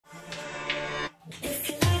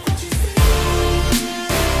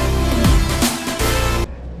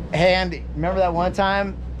Hey Andy, remember that one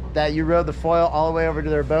time that you rode the foil all the way over to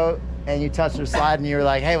their boat and you touched their slide and you were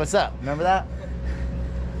like, hey, what's up? Remember that?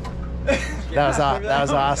 That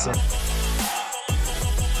was awesome.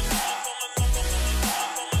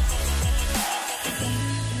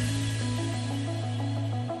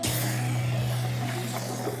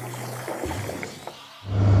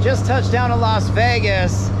 Just touched down in Las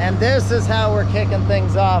Vegas, and this is how we're kicking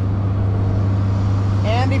things off.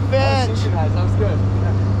 Andy Finch. That was good.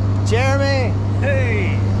 Jeremy.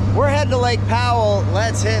 Hey. We're heading to Lake Powell.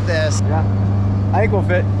 Let's hit this. Yeah, I think we'll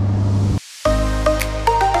fit.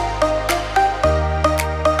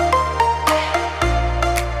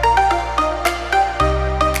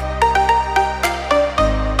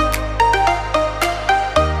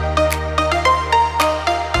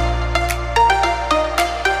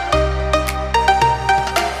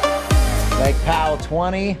 Lake Powell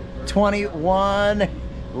 2021.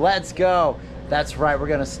 Let's go. That's right, we're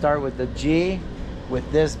gonna start with the G with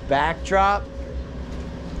this backdrop.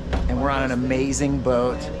 And we're on an amazing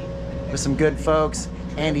boat with some good folks.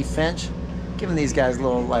 Andy Finch, giving these guys a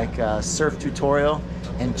little like surf tutorial.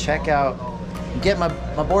 And check out, get my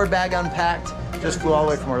board bag unpacked. Just flew all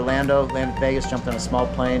the way from Orlando, landed Vegas, jumped on a small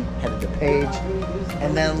plane, headed to Page.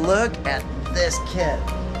 And then look at this kit.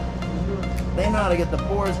 They know how to get the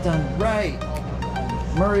boards done right.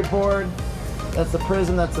 Murray board, that's the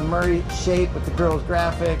Prism, that's the Murray shape with the girls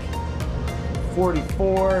graphic.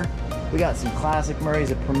 44, we got some classic Murrays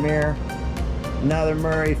at Premier. Another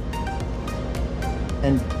Murray,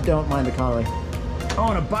 and don't mind the Connolly.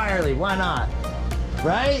 Oh, and a Byerly, why not?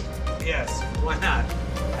 Right? Yes, why not?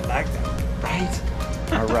 I like that. Right?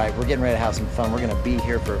 All right, we're getting ready to have some fun. We're gonna be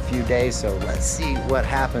here for a few days, so let's see what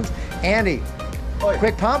happens. Andy, Oi.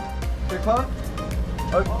 quick pump? Quick pump?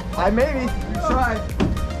 Oh, maybe. Try.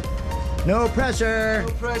 No pressure.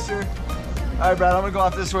 No pressure. All right, Brad, I'm gonna go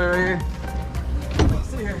off this way right here.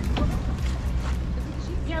 Stay here.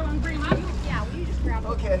 Yeah, I'm bringing my. Yeah, will you just grab it?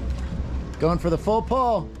 Okay. Going for the full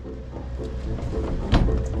pull.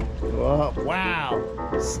 Whoa, wow.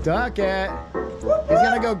 Stuck it. He's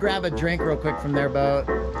gonna go grab a drink real quick from their boat.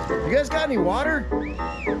 You guys got any water?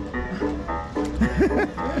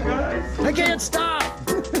 I can't stop.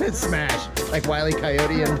 Smash. Like Wile E.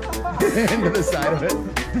 Coyote and into the side of it.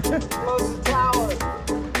 Close the tower.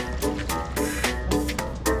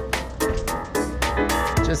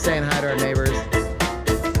 Just saying hi to our neighbors.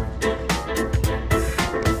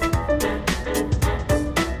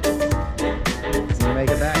 Is he gonna make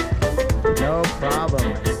it back? No problem.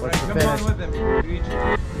 What's the finish? Come on with him.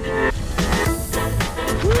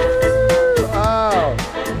 Woo! Oh.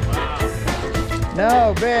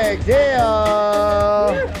 No big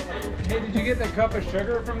deal. Hey, did you get the cup of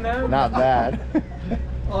sugar from them? Not bad.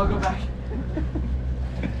 I'll go back.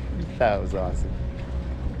 That was awesome.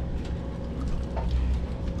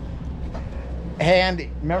 Hey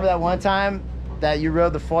Andy, remember that one time that you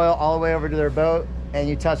rode the foil all the way over to their boat and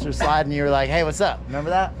you touched their slide and you were like, hey, what's up? Remember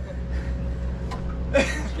that?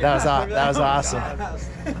 That was awesome.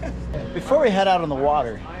 Before we head out on the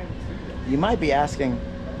water, you might be asking,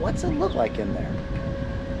 what's it look like in there?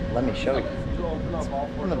 Let me show you. It's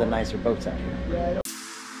one of the nicer boats out here.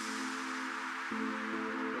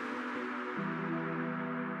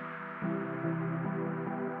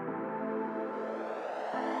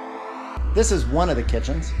 This is one of the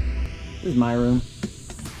kitchens. This is my room.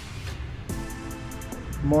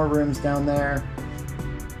 More rooms down there.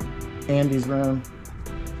 Andy's room.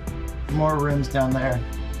 More rooms down there.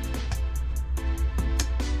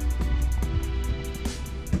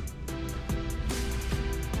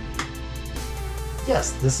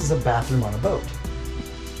 Yes, this is a bathroom on a boat.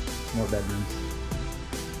 More bedrooms.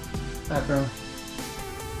 Bathroom.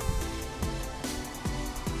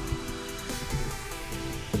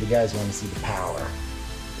 For the guys who want to see the power,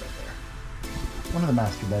 right there. One of the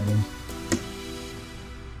master bedrooms.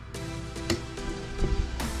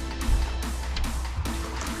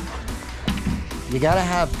 You gotta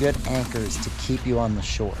have good anchors to keep you on the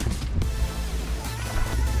shore.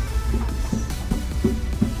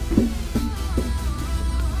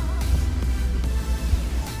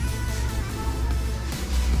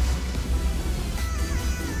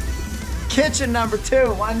 Kitchen number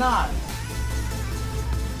 2, why not?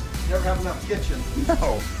 Never have enough kitchen.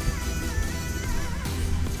 No.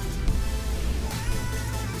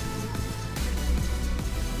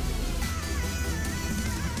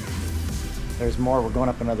 There's more, we're going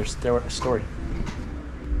up another story.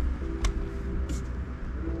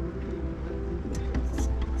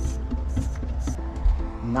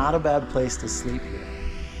 Not a bad place to sleep here.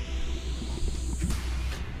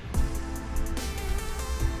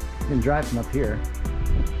 You can drive from up here.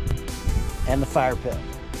 and the fire pit.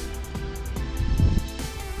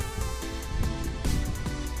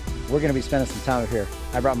 We're gonna be spending some time over here.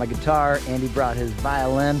 I brought my guitar, Andy brought his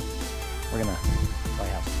violin. We're gonna probably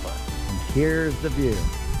have some fun. And here's the view.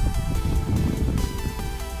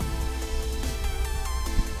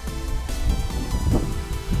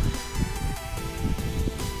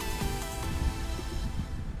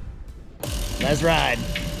 Let's ride.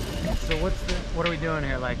 So what are we doing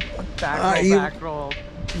here? Like back roll,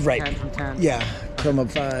 Right. 10 from 10? Yeah, chrome up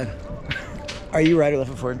 5. Are you right or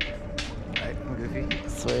left foot forward? Right, I'm goofy.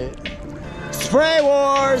 Sweet. Spray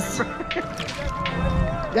wars!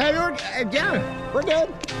 Yeah, we're good.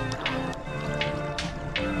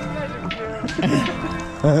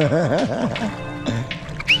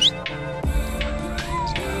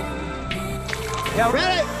 Yeah,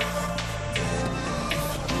 Ready?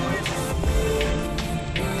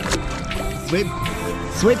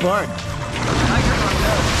 Sweet board.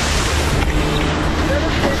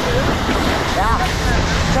 Yeah.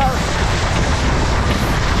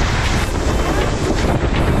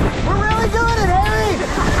 We're really doing it, Harry!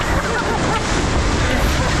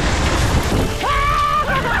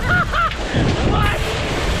 What?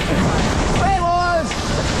 Spray wars!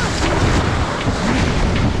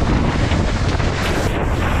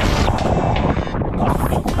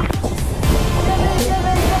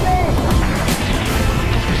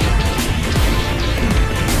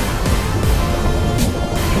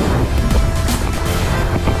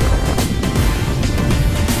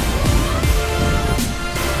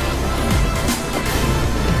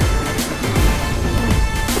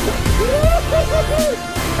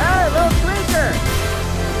 Hey, little tweaker!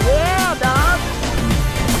 Yeah, dog!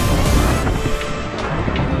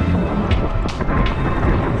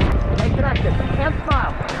 Stay connected and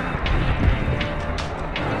smile.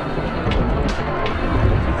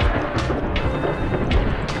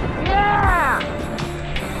 Yeah!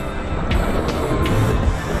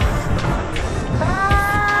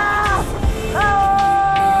 Ah! Oh!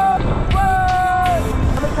 Whoa!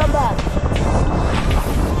 Let me come back.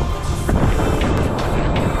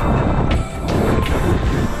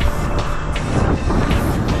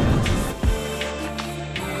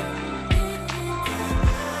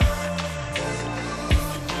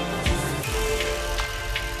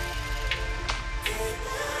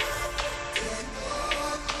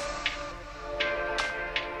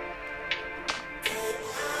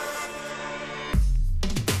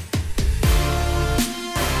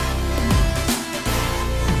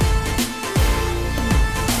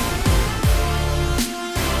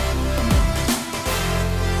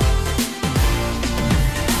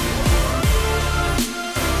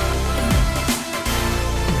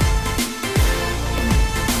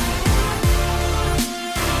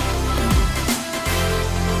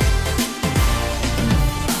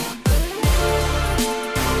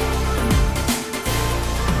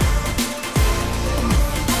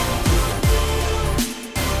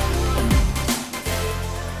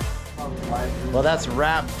 Well, that's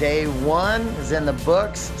wrap. Day 1 is in the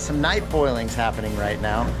books. Some night boiling's happening right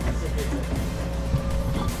now.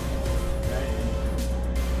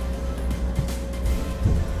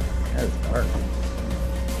 That's dark.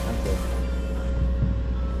 That's it.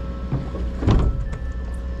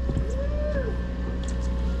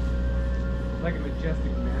 Like a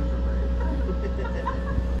majestic man.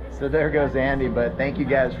 So there goes Andy, but thank you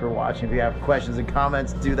guys for watching. If you have questions and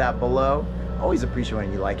comments, do that below. Always appreciate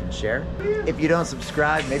when you like and share. If you don't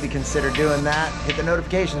subscribe, maybe consider doing that. Hit the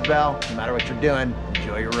notifications bell. No matter what you're doing,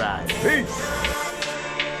 enjoy your ride. Peace!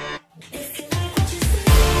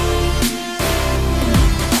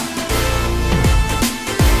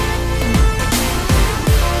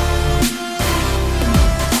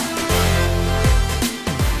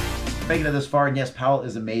 Making it this far, and yes, Powell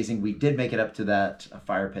is amazing. We did make it up to that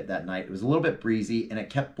fire pit that night. It was a little bit breezy, and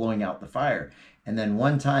it kept blowing out the fire. And then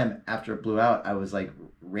one time after it blew out, I was like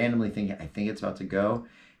randomly thinking, I think it's about to go.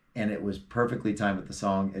 And it was perfectly timed with the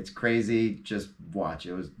song. It's crazy. Just watch.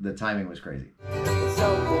 The timing was crazy.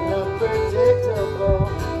 Something unpredictable.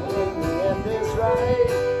 In the end is right.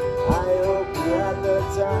 I hope you had the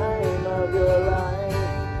time of your life.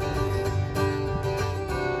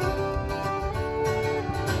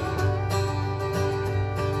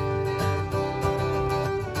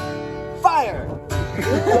 Fire!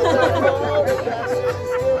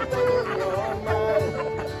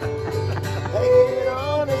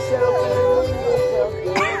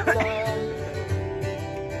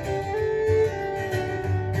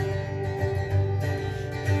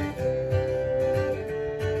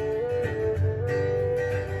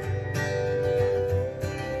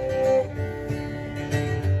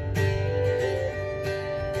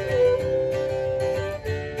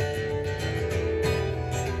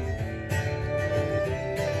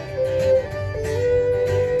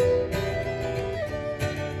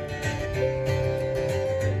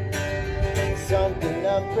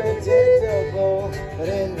 unpredictable, but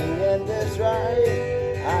in the end it's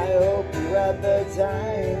right. I hope you had the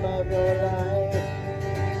time of your life.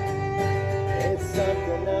 It's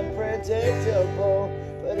something unpredictable,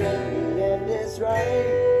 but in the end it's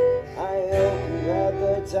right. I hope you had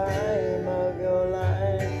the time